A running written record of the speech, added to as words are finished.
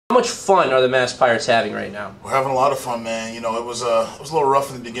How much fun are the Mass Pirates having right now? We're having a lot of fun, man. You know, it was a little rough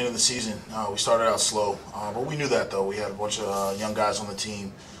in the beginning of the season. We started out slow, but we knew that though. We had a bunch of young guys on the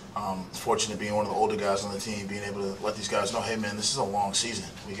team. Fortunate being one of the older guys on the team, being able to let these guys know, hey man, this is a long season.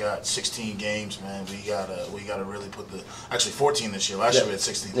 We got 16 games, man. We gotta really put actually 14 this year. Last year we had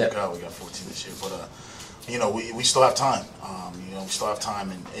 16. Thank God we got 14 this year. But you know, we still have time. You know, we still have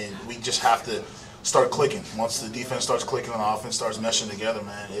time, and we just have to start clicking. Once the defense starts clicking and the offense starts meshing together,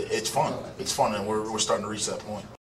 man, it's fun. It's fun, and we're starting to reach that point.